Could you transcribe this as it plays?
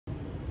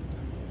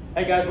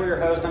Hey guys, we're your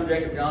host. I'm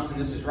Jacob Johnson.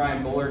 This is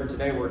Ryan Bullard, and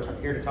today we're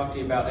here to talk to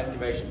you about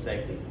excavation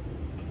safety.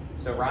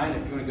 So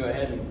Ryan, if you want to go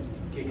ahead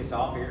and kick us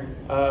off here.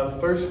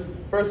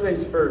 First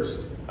things first.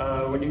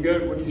 When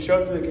you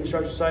show up to the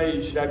construction site,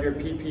 you should have your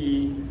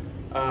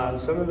PPE.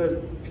 Some of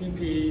the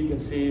PPE you can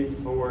see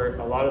for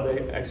a lot of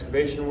the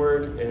excavation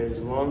work is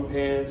long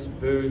pants,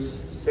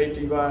 boots,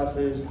 safety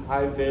glasses,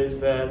 high-vis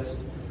vest,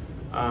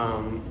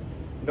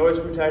 noise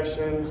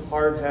protection,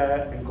 hard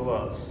hat, and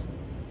gloves.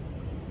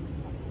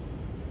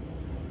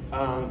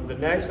 The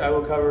next, I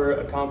will cover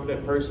a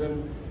competent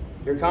person.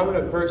 Your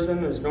competent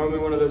person is normally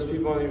one of those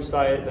people on your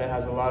site that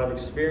has a lot of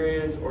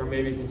experience or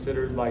maybe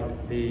considered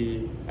like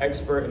the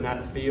expert in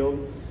that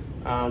field.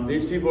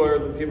 These people are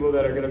the people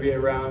that are going to be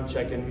around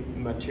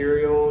checking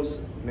materials,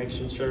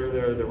 making sure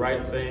they're the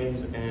right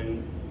things,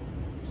 and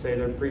say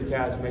they're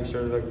precast, make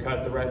sure they're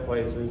cut the right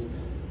places.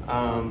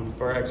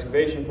 For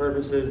excavation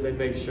purposes, they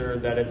make sure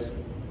that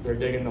they're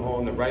digging the hole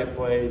in the right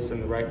place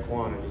and the right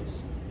quantities.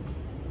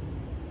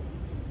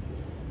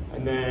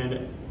 And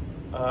then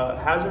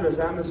hazardous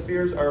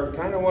atmospheres are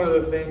kind of one of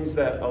the things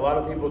that a lot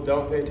of people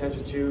don't pay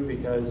attention to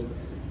because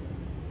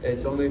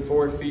it's only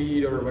 4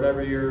 feet or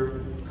whatever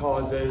your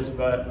cause is,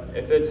 but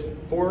if it's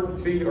 4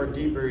 feet or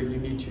deeper, you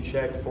need to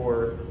check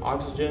for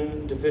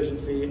oxygen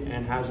deficiency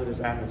and hazardous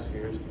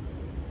atmospheres.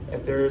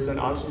 If there's an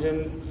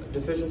oxygen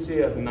deficiency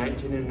of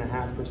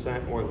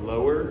 19.5% or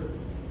lower,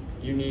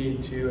 you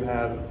need to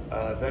have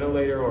a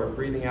ventilator or a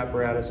breathing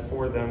apparatus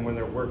for them when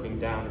they're working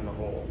down in the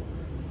hole.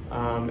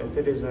 If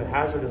it is a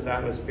hazardous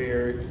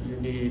atmosphere, you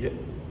need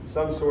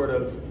some sort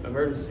of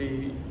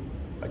emergency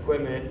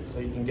equipment so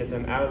you can get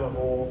them out of the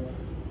hole,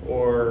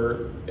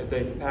 or if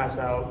they pass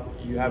out,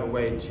 you have a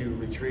way to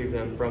retrieve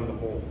them from the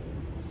hole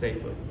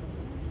safely.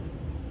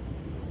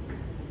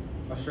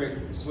 Oh,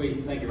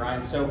 sweet, thank you,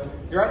 Ryan. So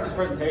throughout this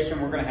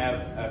presentation, we're going to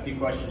have a few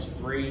questions,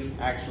 3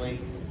 actually,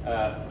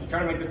 to try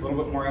to make this a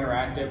little bit more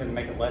interactive and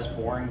make it less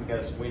boring,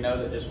 because we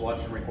know that just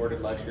watching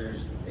recorded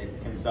lectures,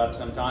 it can suck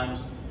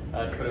sometimes.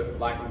 To put it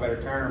lack of a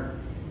better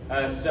term.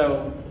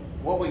 So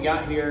what we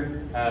got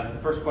here, the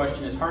first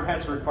question is, hard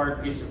hats are a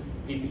required piece of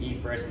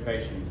PPE for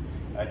excavations.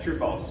 True,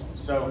 false?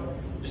 So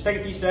just take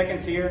a few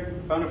seconds here,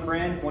 phone a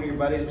friend, one of your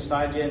buddies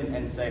beside you,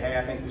 and say, hey,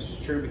 I think this is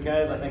true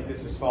because, I think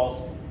this is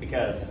false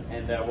because,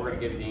 and we're going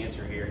to give you the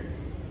answer here.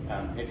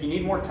 If you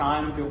need more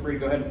time, feel free to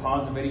go ahead and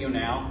pause the video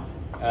now,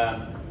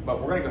 but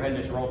we're going to go ahead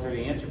and just roll through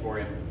the answer for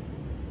you.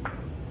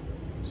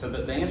 So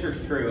the answer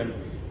is true, and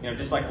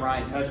just like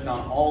Ryan touched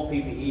on, all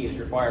PPE is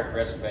required for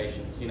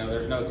excavations.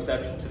 There's no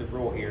exception to the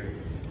rule here.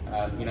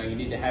 You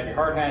need to have your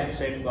hard hat, your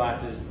safety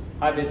glasses,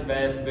 high-vis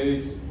vest,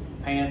 boots,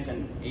 pants,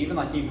 and even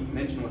like you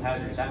mentioned with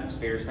hazardous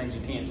atmospheres, things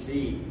you can't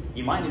see,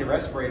 you might need a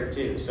respirator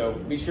too. So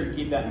be sure to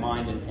keep that in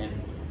mind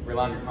and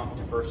rely on your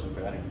competent person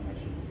for that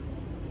information.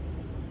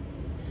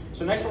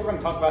 So next what we're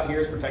going to talk about here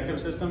is protective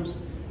systems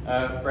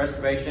for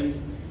excavations.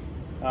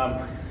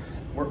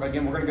 We're going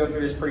to go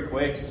through this pretty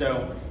quick.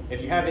 So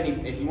if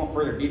you want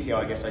further detail,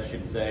 I guess I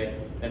should say,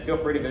 then feel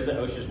free to visit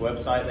OSHA's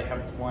website. They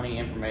have plenty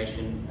of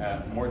information,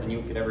 more than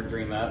you could ever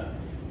dream up.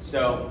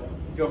 So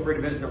feel free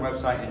to visit their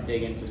website and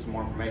dig into some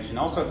more information.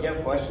 Also, if you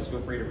have questions, feel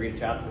free to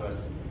reach out to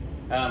us.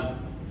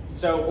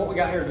 So what we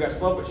got here is we got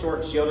slope it, short,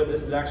 and shielded.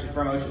 This is actually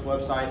from OSHA's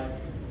website.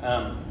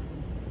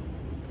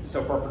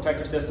 So for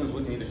protective systems,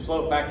 we can either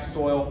slope back to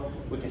soil,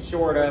 we can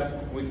shore it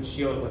up, we can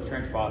shield it with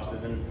trench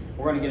boxes. And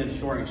we're going to get into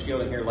shoring and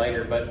shielding here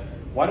later, but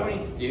why do we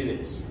need to do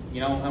this?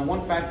 And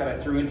one fact that I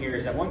threw in here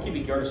is that 1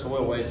 cubic yard of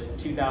soil weighs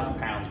 2,000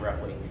 pounds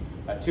roughly,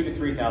 2 to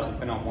 3,000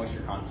 depending on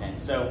moisture content.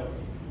 So,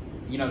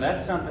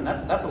 that's something,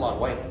 that's a lot of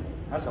weight.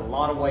 That's a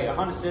lot of weight. A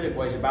Honda Civic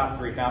weighs about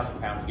 3,000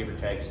 pounds, give or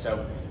take.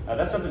 So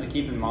that's something to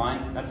keep in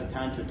mind. That's a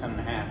ton to a ton and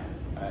a half,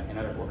 in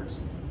other words.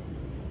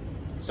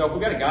 So if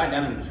we've got a guy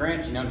down in the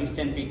trench, and he's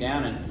 10 feet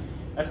down, and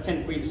that's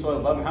 10 feet of soil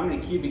above him, how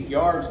many cubic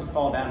yards could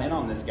fall down in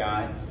on this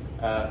guy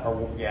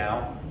or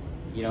gal?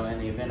 In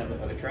the event of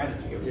a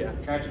tragedy, of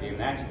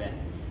an accident.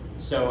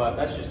 So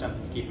that's just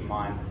something to keep in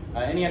mind.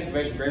 Any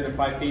excavation greater than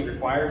 5 feet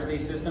requires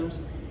these systems,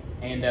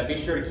 and be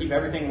sure to keep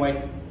everything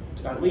weighed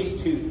to at least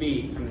 2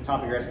 feet from the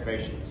top of your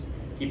excavations.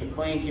 Keep it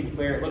clean, keep it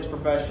clear, it looks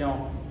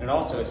professional, and it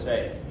also is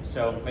safe.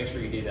 So make sure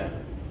you do that.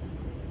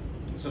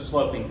 So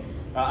sloping.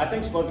 I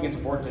think sloping, it's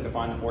important to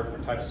define the 4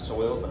 different types of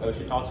soils that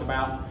OSHA talks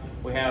about.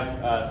 We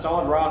have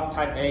solid rock,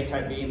 type A,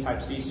 type B, and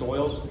type C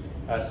soils.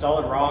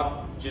 Solid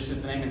rock, just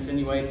as the name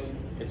insinuates,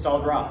 it's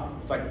solid rock.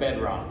 It's like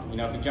bedrock.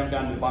 If you jump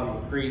down to the bottom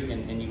of a creek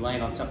and you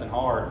land on something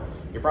hard,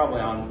 you're probably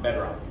on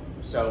bedrock.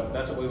 So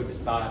that's what we would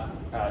define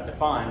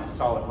as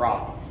solid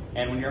rock.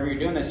 And whenever you're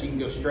doing this, you can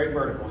go straight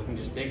vertical. You can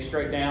just dig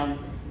straight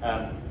down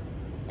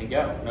and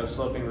go. No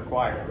sloping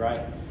required,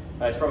 right?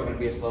 It's probably going to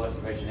be a slow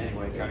excavation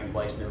anyway, trying to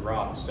place through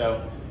rock.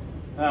 So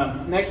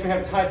next we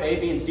have type A,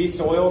 B, and C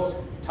soils.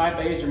 Type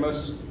A is your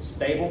most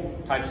stable.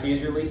 Type C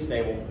is your least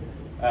stable.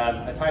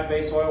 A type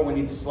A soil, we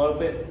need to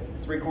slope it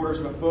 3/4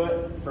 of a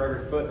foot for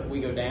every foot that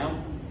we go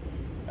down.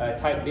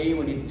 Type B,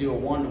 we need to do a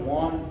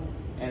 1-to-1,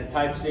 and a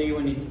type C,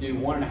 we need to do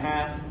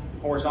 1.5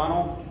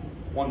 horizontal,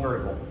 1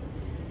 vertical.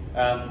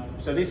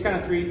 So these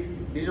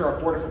are our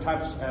 4 different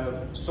types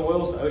of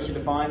soils that OSHA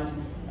defines.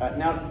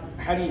 Now,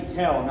 how do you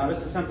tell? Now,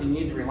 this is something you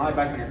need to rely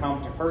back on your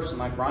competent person,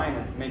 like Brian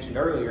had mentioned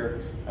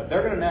earlier.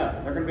 They're going to know.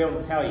 They're going to be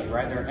able to tell you,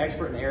 right? They're an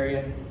expert in the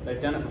area.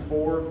 They've done it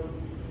before.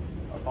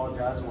 I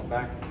apologize, I went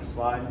back to the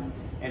slide.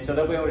 And so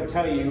they'll be able to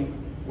tell you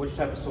which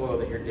type of soil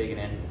that you're digging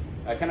in.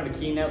 Kind of a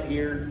keynote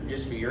here,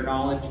 just for your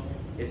knowledge,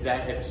 is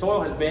that if a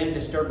soil has been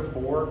disturbed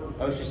before,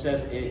 OSHA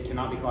says it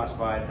cannot be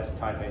classified as a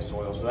type A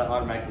soil, so that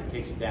automatically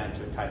kicks it down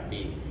to a type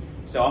B.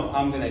 So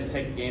I'm going to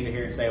take a gander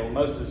here and say, well,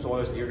 most of the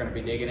soils that you're going to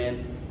be digging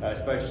in,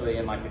 especially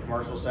in like the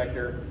commercial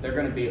sector, they're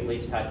going to be at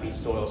least type B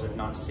soils, if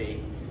not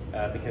C,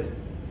 because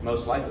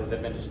most likely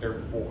they've been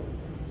disturbed before.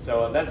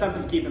 So that's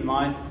something to keep in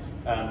mind.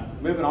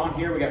 Moving on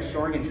here, we got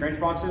shoring and trench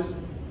boxes.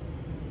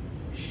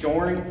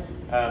 Shoring,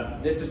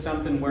 this is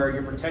something where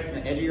you're protecting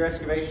the edge of your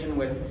excavation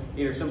with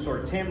either some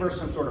sort of timber,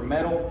 some sort of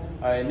metal.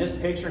 In this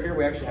picture here,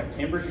 we actually have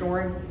timber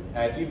shoring.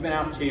 If you've been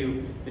out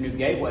to the new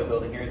Gateway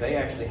building here, they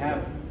actually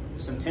have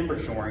some timber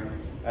shoring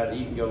that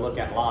you can go look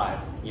at live,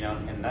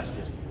 and that's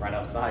just right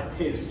outside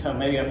too. So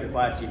maybe after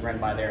class you'd run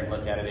by there and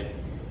look at it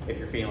if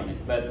you're feeling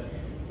it. But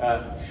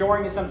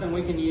shoring is something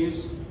we can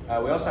use.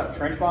 We also have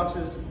trench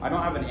boxes. I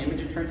don't have an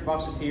image of trench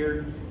boxes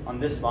here on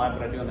this slide,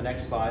 but I do on the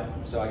next slide.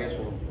 So I guess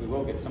we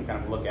will get some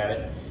kind of look at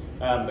it.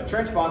 But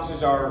trench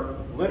boxes are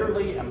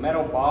literally a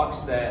metal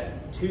box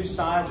that 2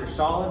 sides are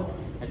solid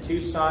and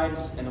 2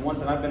 sides, and the ones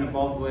that I've been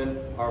involved with,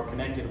 are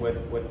connected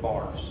with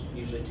bars,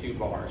 usually 2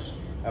 bars,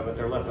 but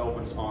they're left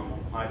opens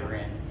on either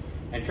end.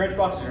 And trench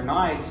boxes are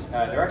nice.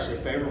 They're actually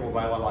favorable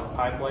by a lot of like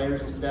pipe layers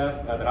and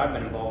stuff that I've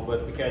been involved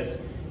with, because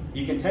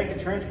you can take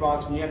the trench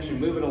box and you actually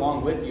move it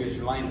along with you as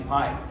you're laying the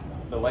pipe.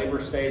 The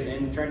laborer stays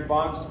in the trench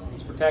box,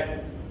 he's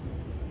protected.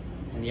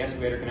 And the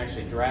excavator can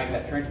actually drag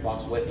that trench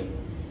box with him.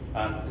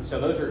 And so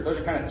those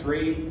are kind of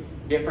 3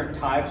 different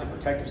types of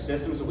protective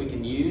systems that we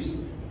can use.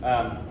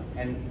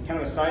 And kind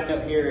of a side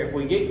note here, if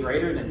we get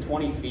greater than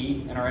 20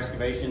 feet in our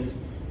excavations,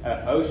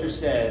 OSHA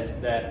says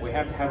that we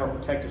have to have our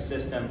protective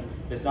system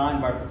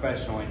designed by a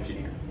professional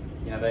engineer.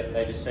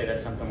 They just say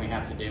that's something we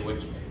have to do,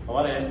 which a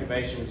lot of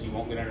excavations you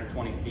won't get under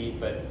 20 feet,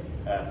 but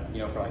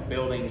for like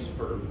buildings,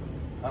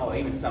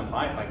 even some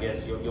pipe, I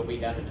guess, you'll be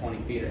down to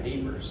 20 feet or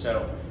deeper.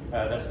 So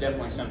that's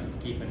definitely something to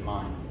keep in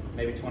mind.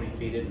 Maybe 20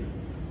 feet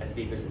isn't as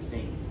deep as it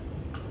seems.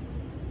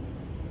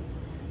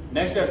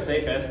 Next, we have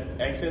safe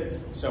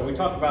exits. So we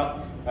talked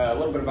about a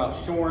little bit about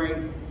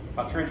shoring,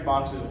 about trench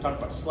boxes. We talked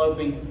about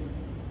sloping.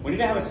 We need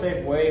to have a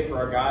safe way for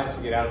our guys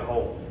to get out of the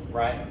hole,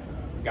 right?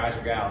 Guys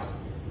or gals.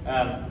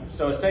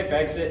 So a safe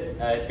exit,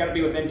 it's got to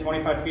be within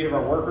 25 feet of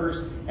our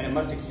workers, and it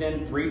must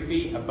extend 3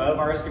 feet above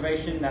our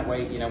excavation. That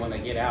way, when they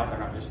get out, they're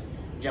not just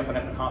jumping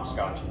up and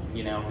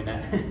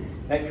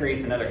hopscotching, that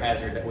creates another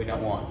hazard that we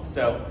don't want.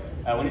 So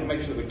we need to make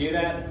sure that we do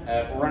that.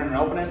 If we're running an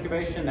open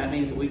excavation, that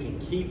means that we can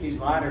keep these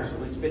ladders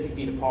at least 50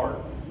 feet apart.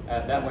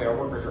 That way our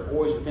workers are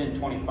always within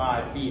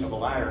 25 feet of a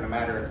ladder, no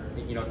matter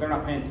if they're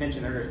not paying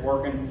attention, they're just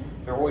working,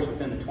 they're always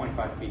within the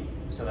 25 feet.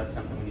 So that's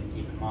something we need to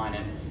keep in mind.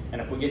 And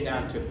if we get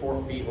down to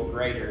 4 feet or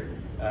greater,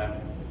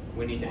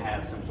 we need to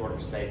have some sort of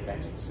a safe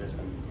exit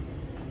system.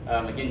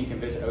 Again, you can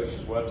visit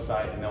OSHA's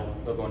website, and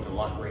they'll go into a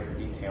lot greater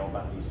detail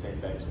about these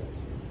safe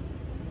exits.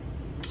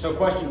 So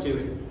question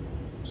two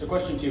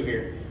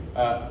here.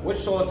 Which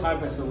soil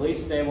type is the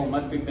least stable,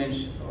 must be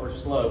benched or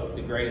sloped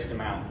the greatest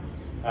amount?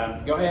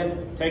 Go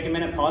ahead, take a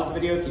minute, pause the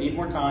video if you need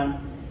more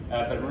time.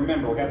 But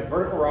remember, we have the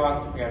vertical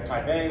rock, we have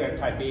type A, we have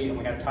type B, and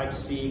we have type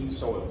C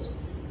soils.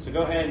 So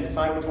go ahead and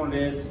decide which one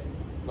it is.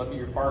 Look at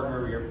your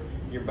partner or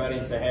your buddy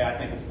and say, hey, I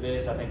think it's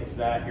this, I think it's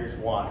that, here's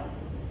why.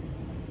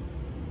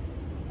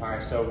 All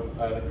right, so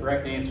the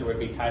correct answer would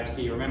be type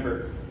C.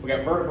 Remember, we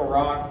got vertical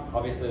rock,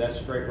 obviously that's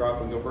straight rock,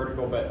 we can go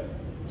vertical, but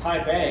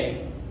type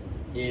A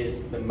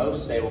is the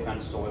most stable kind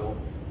of soil,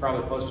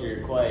 probably close to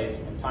your clays,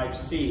 and type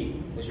C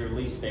is your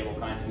least stable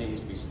kind, and it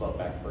needs to be sloped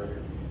back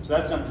further. So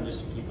that's something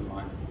just to keep in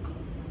mind.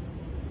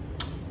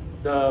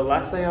 The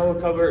last thing I will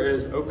cover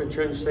is open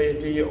trench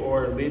safety,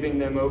 or leaving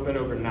them open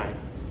overnight.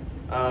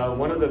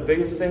 One of the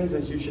biggest things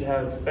is you should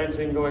have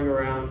fencing going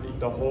around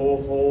the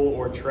whole hole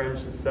or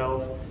trench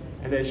itself,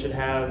 and they should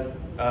have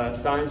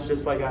signs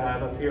just like I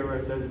have up here where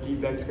it says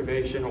deep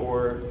excavation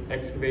or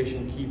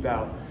excavation keep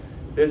out.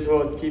 This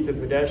will keep the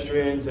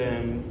pedestrians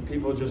and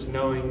people just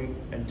knowing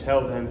and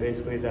tell them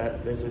basically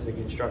that this is a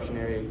construction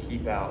area,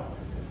 keep out.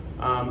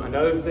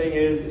 Another thing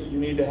is you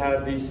need to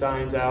have these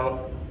signs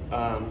out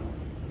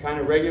kind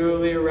of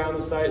regularly around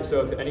the site,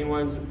 so if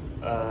anyone's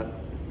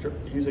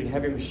using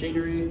heavy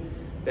machinery,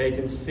 they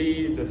can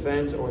see the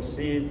fence or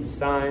see the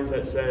signs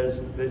that says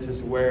this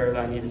is where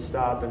I need to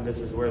stop and this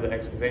is where the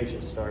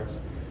excavation starts.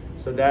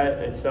 So that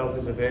itself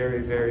is a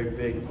very, very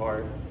big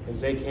part,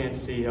 because they can't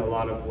see a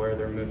lot of where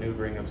they're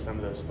maneuvering of some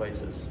of those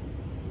places.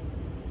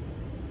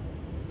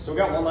 So we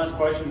got one last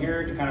question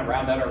here to kind of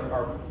round out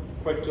our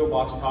quick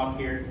toolbox talk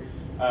here.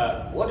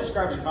 What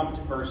describes a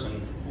competent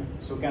person?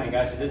 So we kind of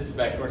got to this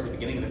back towards the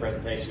beginning of the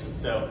presentation.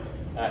 So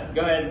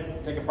go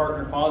ahead, take a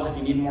partner pause if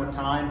you need more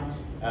time.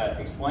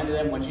 Explain to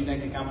them what you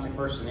think a competent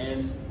person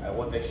is,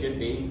 what they should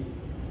be,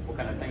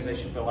 kind of things they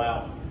should fill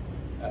out.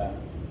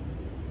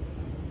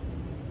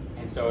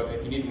 And so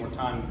if you need more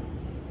time,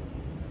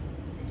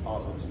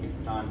 pause, let's give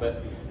you time.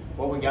 But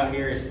what we got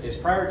here is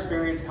prior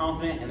experience,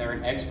 confident, and they're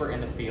an expert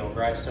in the field,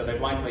 right? So they've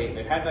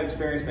had that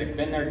experience, they've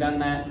been there, done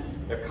that,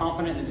 they're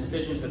confident in the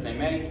decisions that they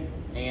make,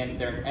 and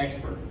they're an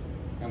expert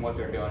in what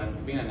they're doing.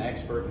 And being an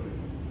expert and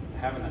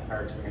having that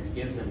prior experience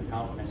gives them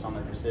confidence on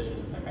their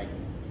decisions that they're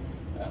making.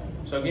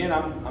 So again,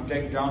 I'm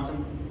Jacob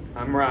Johnson.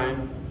 I'm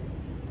Ryan.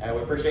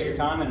 We appreciate your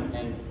time,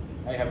 and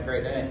hey, have a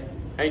great day.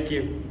 Thank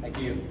you. Thank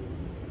you.